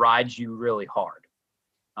that rides you really hard,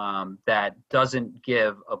 that doesn't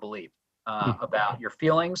give a bleep about your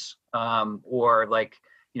feelings or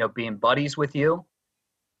being buddies with you.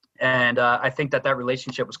 And I think that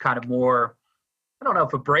relationship was kind of more, I don't know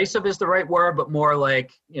if abrasive is the right word, but more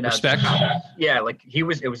respect.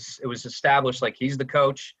 It was established he's the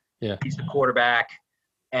coach, he's the quarterback,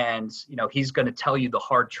 and he's going to tell you the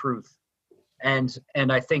hard truth. And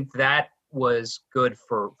I think that was good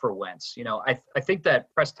for Wentz. I think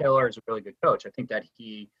that Press Taylor is a really good coach. I think that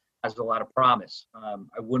he has a lot of promise.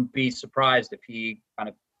 I wouldn't be surprised if he kind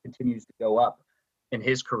of continues to go up in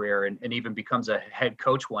his career and even becomes a head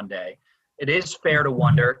coach one day. It is fair to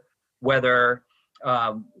wonder whether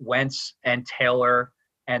Wentz and Taylor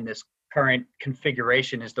and this current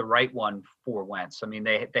configuration is the right one for Wentz. I mean,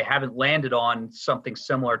 they haven't landed on something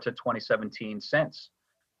similar to 2017 since.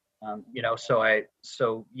 I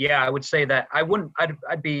would say that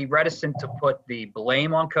I'd be reticent to put the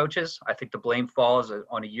blame on coaches. I think the blame falls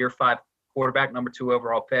on a year 5 quarterback, number 2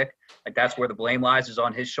 overall pick. That's where the blame lies, is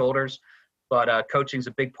on his shoulders. But coaching's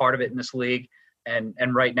a big part of it in this league. And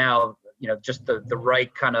right now, just the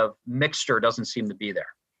right kind of mixture doesn't seem to be there.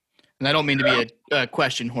 And I don't mean to be a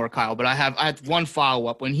question whore, Kyle, but I have one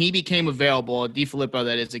follow-up. When he became available, DeFilippo,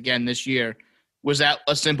 that is, again this year, was that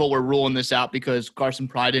a simple, we're ruling this out because Carson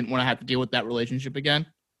probably didn't want to have to deal with that relationship again?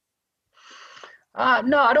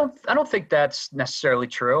 No, I don't think that's necessarily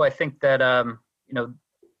true. I think that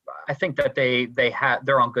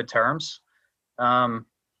they're on good terms.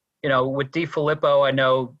 With DeFilippo, I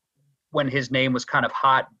know when his name was kind of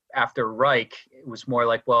hot after Reich, it was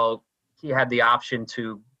more he had the option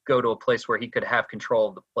to go to a place where he could have control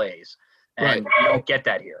of the plays. And you don't get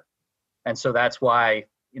that here. And so that's why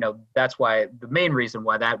the main reason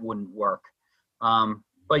why that wouldn't work.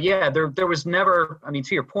 But yeah, there was never, I mean,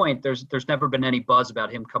 to your point, there's never been any buzz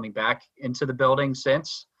about him coming back into the building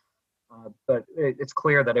since. But it's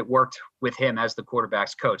clear that it worked with him as the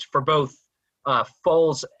quarterback's coach for both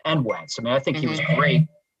Foles and Wentz. I mean, I think he was great.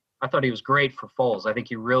 I thought he was great for Foles. I think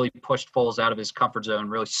he really pushed Foles out of his comfort zone,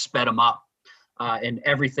 really sped him up. in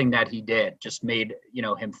everything that he did. Just made,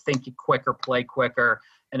 him think quicker, play quicker,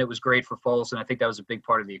 and it was great for Foles. And I think that was a big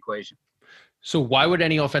part of the equation. So why would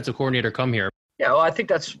any offensive coordinator come here? Yeah, well, I think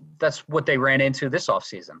that's what they ran into this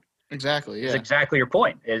offseason. Exactly. Yeah. It's exactly your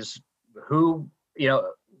point. Is who,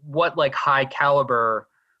 what like high caliber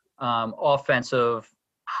offensive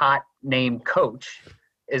hot name coach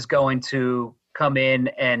is going to come in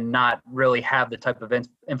and not really have the type of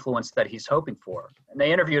influence that he's hoping for. And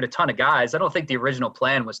they interviewed a ton of guys. I don't think the original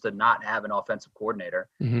plan was to not have an offensive coordinator.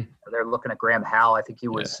 Mm-hmm. They're looking at Graham Howell. I think he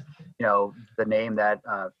was, the name that,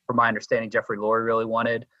 from my understanding, Jeffrey Lurie really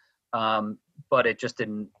wanted, but it just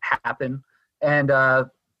didn't happen. And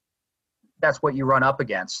that's what you run up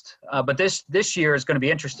against. But this year is going to be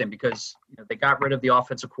interesting because they got rid of the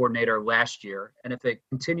offensive coordinator last year. And if it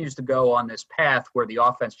continues to go on this path where the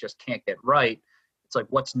offense just can't get right, it's like,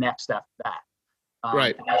 what's next after that?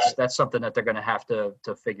 Right. That's something that they're going to have to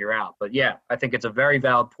figure out. But yeah, I think it's a very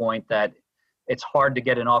valid point that it's hard to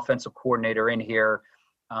get an offensive coordinator in here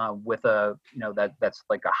with that's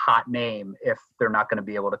like a hot name if they're not going to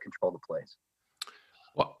be able to control the plays.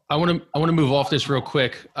 Well, I want to move off this real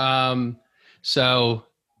quick. So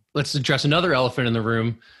let's address another elephant in the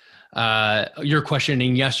room. Your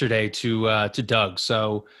questioning yesterday to Doug.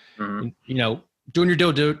 So, doing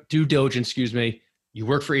your due diligence, you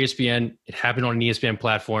work for ESPN. It happened on an ESPN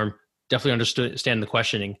platform. Definitely understand the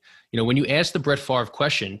questioning. When you asked the Brett Favre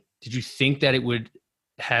question, did you think that it would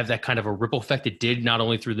have that kind of a ripple effect it did, not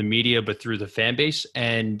only through the media, but through the fan base?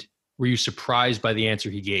 And were you surprised by the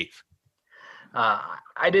answer he gave?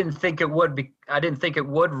 I didn't think it would I didn't think it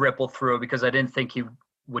would ripple through because I didn't think he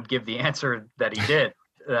would give the answer that he did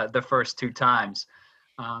the first two times.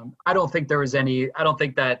 I don't think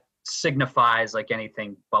that signifies like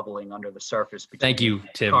anything bubbling under the surface. Thank you,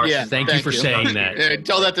 Tim. Thank you for saying that. Yeah,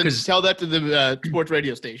 tell that to the sports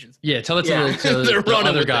radio stations. Yeah, tell that to the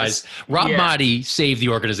other guys. Rob Maaddi saved the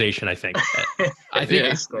organization. I think. I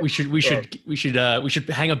think we should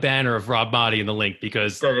hang a banner of Rob Maaddi in the link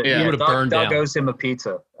because he would have burned down. Doug owes him a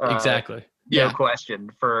pizza. Exactly. No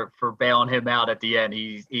question for bailing him out at the end.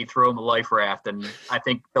 He threw him a life raft, and I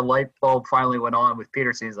think the light bulb finally went on with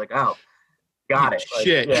Peterson. He's like, oh. Got it.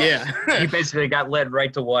 He basically got led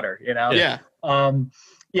right to water,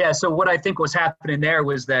 Yeah. So what I think was happening there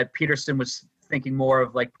was that Peterson was thinking more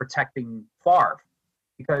of like protecting Favre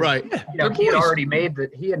because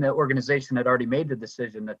he and the organization had already made the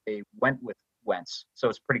decision that they went with Wentz. So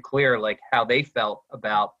it's pretty clear like how they felt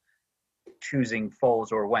about choosing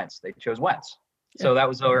Foles or Wentz. They chose Wentz. Yeah. So that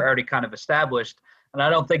was already kind of established. And I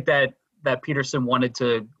don't think that Peterson wanted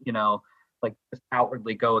to, like just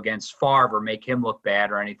outwardly go against Favre or make him look bad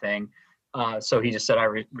or anything. So he just said, I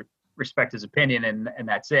respect his opinion and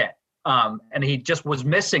that's it. And he just was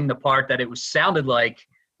missing the part that it sounded like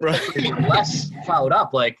less followed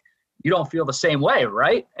up. Like, you don't feel the same way,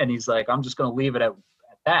 right? And he's like, I'm just going to leave it at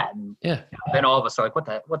that. And then all of us are like,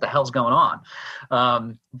 what the hell's going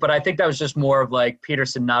on? But I think that was just more of like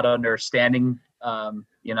Peterson not understanding, the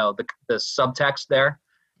subtext there.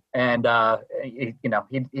 And,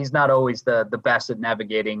 he's not always the best at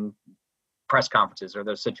navigating press conferences or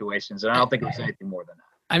those situations. And I don't think it was anything more than that.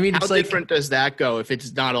 I mean, how different does that go if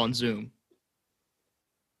it's not on Zoom?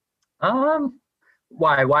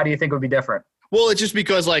 Why? Why do you think it would be different? Well, it's just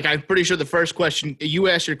because, like, I'm pretty sure the first question, you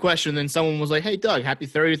asked your question, then someone was like, hey, Doug, happy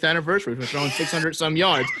 30th anniversary for throwing 600-some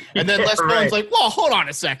yards. And then Les Brown's like, well, hold on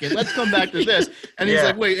a second. Let's come back to this. And he's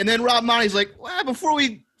like, wait. And then Rob Maaddi's like, well, before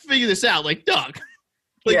we figure this out, like, Doug.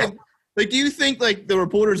 Like, do you think, like, the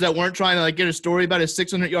reporters that weren't trying to, like, get a story about his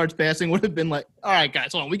 600 yards passing would have been like, all right,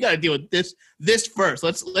 guys, hold on. We got to deal with this first.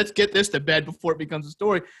 Let's get this to bed before it becomes a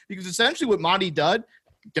story. Because essentially what Maaddi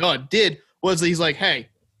did was he's like, hey,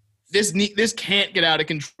 this can't get out of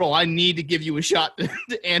control. I need to give you a shot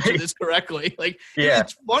to answer this correctly. Like,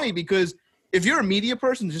 it's funny because if you're a media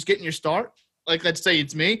person just getting your start, like, let's say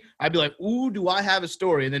it's me, I'd be like, ooh, do I have a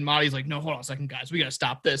story? And then Maaddi's like, no, hold on a second, guys. We got to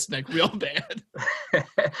stop this, like, real bad.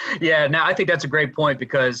 No, I think that's a great point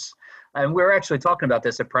because and we were actually talking about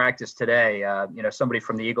this at practice today. Somebody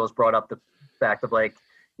from the Eagles brought up the fact of, like,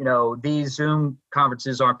 these Zoom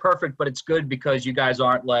conferences aren't perfect, but it's good because you guys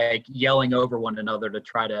aren't, like, yelling over one another to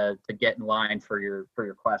try to get in line for your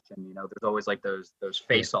question. There's always, like, those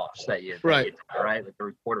face-offs that you right, like the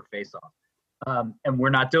reporter face-off. And we're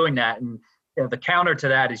not doing that. And the counter to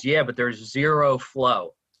that is, but there's zero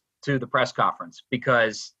flow to the press conference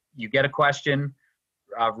because you get a question.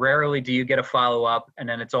 Rarely do you get a follow-up, and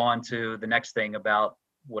then it's on to the next thing about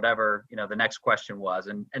whatever, the next question was.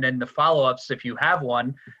 And then the follow-ups, if you have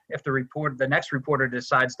one, if the next reporter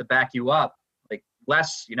decides to back you up, like,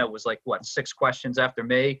 Les, was like, 6 questions after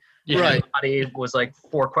me. Yeah. Right. Everybody was like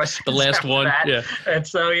 4 questions. The last one. That. Yeah. And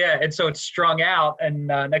so it's strung out. And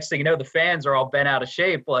next thing you know, the fans are all bent out of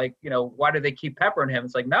shape. Like, why do they keep peppering him?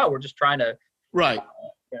 It's like, no, we're just trying to, Right.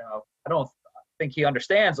 I don't think he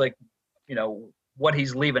understands, like, what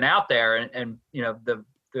he's leaving out there. And the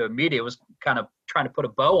media was kind of trying to put a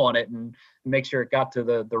bow on it and make sure it got to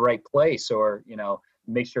the right place, or,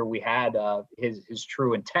 make sure we had his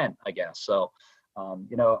true intent, I guess. So,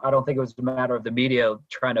 I don't think it was a matter of the media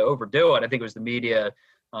trying to overdo it. I think it was the media,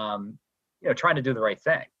 trying to do the right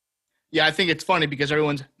thing. Yeah, I think it's funny because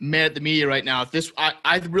everyone's mad at the media right now. If this,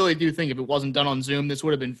 I really do think if it wasn't done on Zoom, this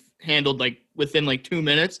would have been handled like within like 2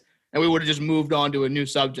 minutes, and we would have just moved on to a new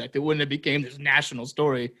subject. It wouldn't have became this national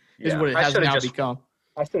story. Is what it has now become.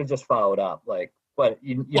 I should have just followed up, but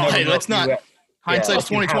hey, let's not. Hindsight's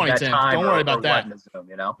 2020, Tim. Don't worry about that. Zoom,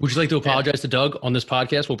 Would you like to apologize to Doug on this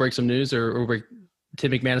podcast? We'll break some news, or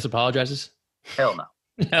Tim McManus apologizes. Hell no.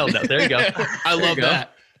 Hell no. There you go. I love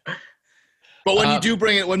that. But when you do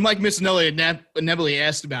bring it, when Mike Missinelli and Nebely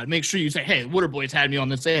asked about it, make sure you say, hey, Waterboys had me on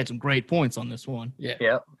this. They had some great points on this one.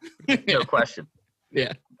 Yeah. No question.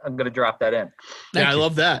 Yeah. I'm going to drop that in. I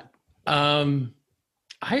love that.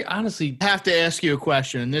 I honestly have to ask you a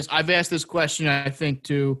question. I've asked this question, I think,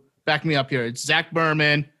 to back me up here. It's Zach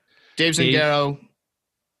Berman, Dave Zangaro,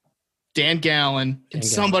 Dan Gallen, and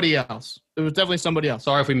somebody else. There was definitely somebody else.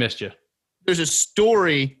 Sorry if we missed you. There's a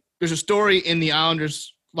story in the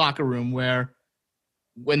Islanders locker room where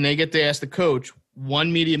when they get to ask the coach,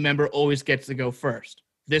 one media member always gets to go first.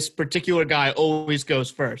 This particular guy always goes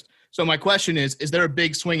first. So my question is there a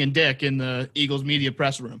big swinging dick in the Eagles media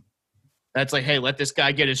press room? That's like, hey, let this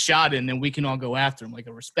guy get his shot in, and we can all go after him. Like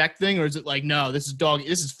a respect thing? Or is it like, no, this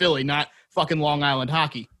is Philly, not fucking Long Island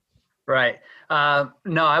hockey? Right.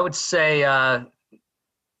 No, I would say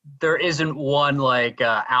there isn't one like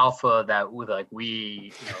alpha that would like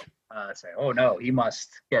we say, oh no, he must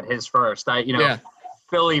get his first.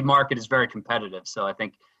 Philly market is very competitive, so I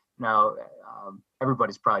think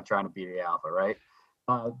everybody's probably trying to be the alpha, right?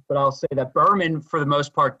 But I'll say that Berman, for the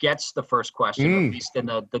most part, gets the first question, at least in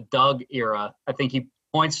the Doug era. I think he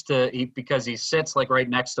points because he sits like right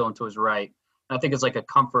next to him to his right. And I think it's like a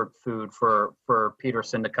comfort food for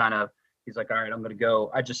Peterson to kind of, he's like, all right, I'm going to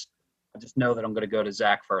go. I just know that I'm going to go to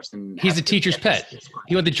Zach first. And he's a teacher's pet.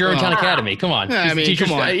 He went to Germantown Academy. Come on.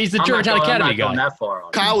 Come on. He's the Germantown Academy guy. That far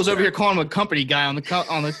Kyle was over here calling him a company guy on the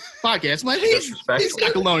podcast. I'm like, he's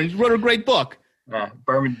not alone. He wrote a great book. Yeah,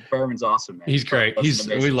 Berman's awesome, man. He's great.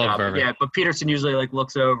 We love Berman. Yeah, but Peterson usually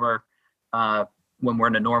looks over when we're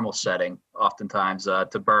in a normal setting, oftentimes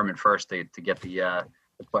to Berman first to get the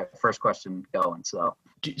first question going. So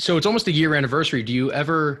it's almost a year anniversary. Do you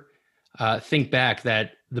ever think back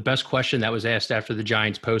that the best question that was asked after the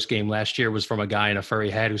Giants post game last year was from a guy in a furry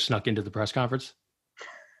hat who snuck into the press conference?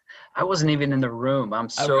 I wasn't even in the room. I'm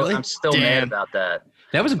still mad about that.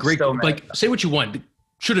 That was a great, say what you want.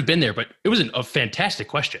 Should have been there, but it was a fantastic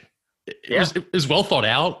question. It was well thought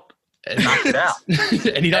out. Knocked it out.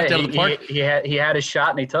 And he knocked it out of the park. He had his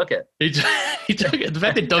shot and he took it. He took it. The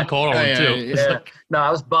fact that Doug called on him too. Yeah. No,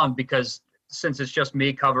 I was bummed because since it's just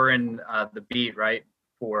me covering the beat, right,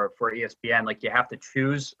 for ESPN, like you have to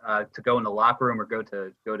choose to go in the locker room or go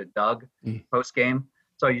to Doug post game.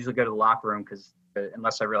 So I usually go to the locker room because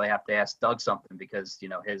unless I really have to ask Doug something because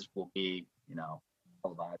his will be all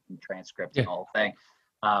about transcripts and the whole thing.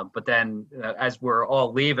 But then as we're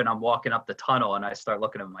all leaving, I'm walking up the tunnel and I start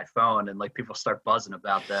looking at my phone and like people start buzzing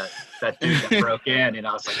about that dude that broke in.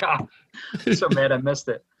 I was like, I'm so mad I missed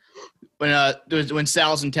it. When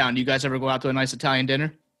Sal's in town, do you guys ever go out to a nice Italian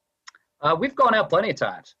dinner? We've gone out plenty of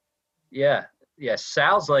times. Yeah.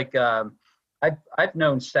 Sal's like, I've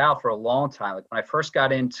known Sal for a long time. Like when I first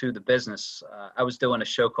got into the business, I was doing a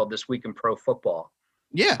show called This Week in Pro Football.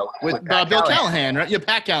 Yeah, with Bill Callahan, right? Yeah,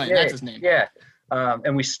 Pat Callahan, that's his name. Yeah.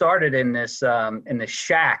 And we started in this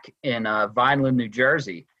shack in Vineland, New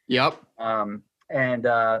Jersey. Yep. And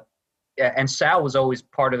Sal was always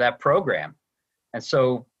part of that program. And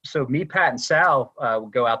so me, Pat, and Sal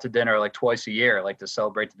would go out to dinner like twice a year, like to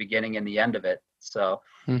celebrate the beginning and the end of it. So,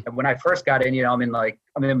 and when I first got in, I'm in my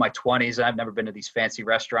 20s and I've never been to these fancy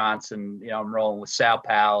restaurants and, I'm rolling with Sal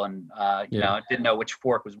Pal and, I didn't know which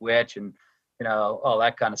fork was which and, all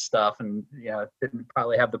that kind of stuff. And, didn't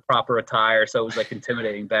probably have the proper attire. So it was like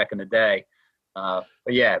intimidating back in the day.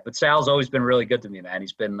 But Sal's always been really good to me, man.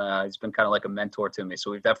 He's been kind of like a mentor to me.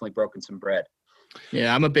 So we've definitely broken some bread.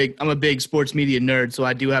 Yeah, I'm a big sports media nerd. So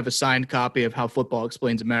I do have a signed copy of How Football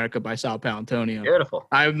Explains America by Sal Paolantonio. Beautiful.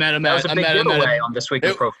 I met him. That was a big giveaway on This Week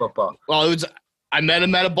in Pro Football. Well, I met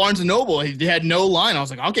him at a Barnes & Noble. He had no line. I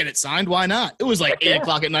was like, I'll get it signed. Why not? It was like 8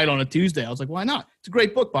 o'clock at night on a Tuesday. I was like, why not? It's a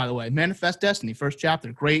great book, by the way. Manifest Destiny, first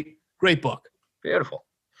chapter. Great book. Beautiful.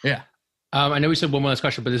 Yeah. I know we said one last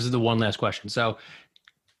question, but this is the one last question. So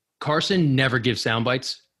Carson never gives sound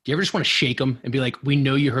bites. Do you ever just want to shake him and be like, we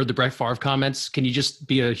know you heard the Brett Favre comments. Can you just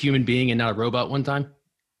be a human being and not a robot one time?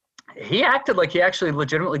 He acted like he actually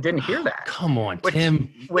legitimately didn't hear that. Come on,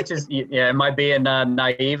 Tim. Which is, am I being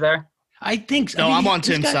naive there? I think so. No, I'm on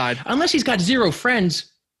Tim's side. Unless he's got zero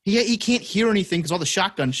friends. He can't hear anything because all the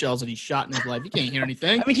shotgun shells that he's shot in his life. He can't hear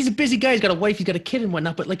anything. I mean, he's a busy guy. He's got a wife. He's got a kid and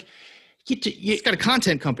whatnot. But like, he's got a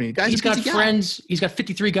content company. He's got friends. He's got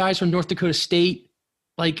 53 guys from North Dakota State.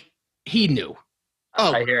 Like, he knew.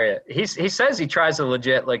 Oh, I hear you. He says he tries to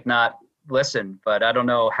legit not listen, but I don't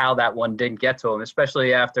know how that one didn't get to him,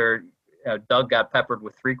 especially after Doug got peppered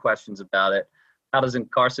with 3 questions about it. How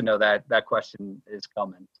doesn't Carson know that question is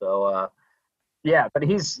coming? So, but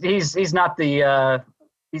he's not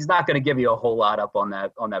he's not going to give you a whole lot up on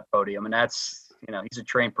that podium, and that's he's a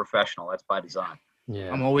trained professional. That's by design.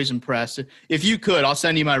 Yeah, I'm always impressed. If you could, I'll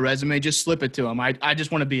send you my resume. Just slip it to him. I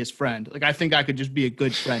just want to be his friend. Like, I think I could just be a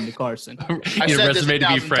good friend to Carson. I said resume to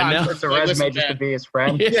be a friend now. It's a resume just to be his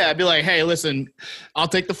friend. Yeah, I'd be like, hey, listen, I'll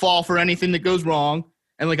take the fall for anything that goes wrong,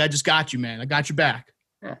 and I just got you, man. I got your back.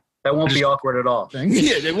 That won't be awkward at all.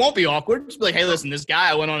 Yeah, it won't be awkward. Just be like, hey, listen, this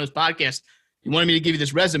guy I went on his podcast. He wanted me to give you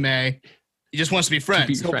this resume. He just wants to be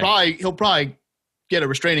friends. He'll probably get a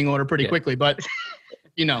restraining order pretty quickly, but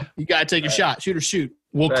you gotta take your shot. Shoot or shoot.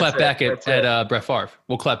 We'll clap back at Brett Favre.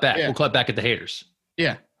 We'll clap back. Yeah. We'll clap back at the haters.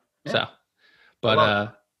 Yeah. So,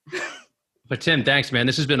 but Tim, thanks, man.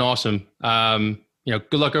 This has been awesome.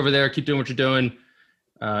 Good luck over there. Keep doing what you're doing.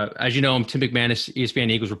 As you know, I'm Tim McManus,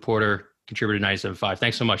 ESPN Eagles reporter, contributor to 97.5.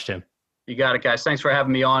 Thanks so much, Tim. You got it, guys. Thanks for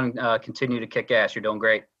having me on. Continue to kick ass. You're doing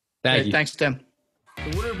great. Thank you. Thanks, Tim.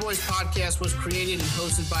 The Winter Boys podcast was created and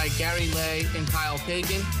hosted by Gary Lay and Kyle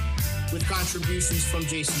Pagan, with contributions from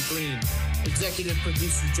Jason Green. Executive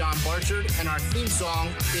producer John Barchard, and our theme song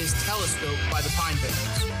is Telescope by the Pine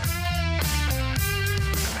Barrens.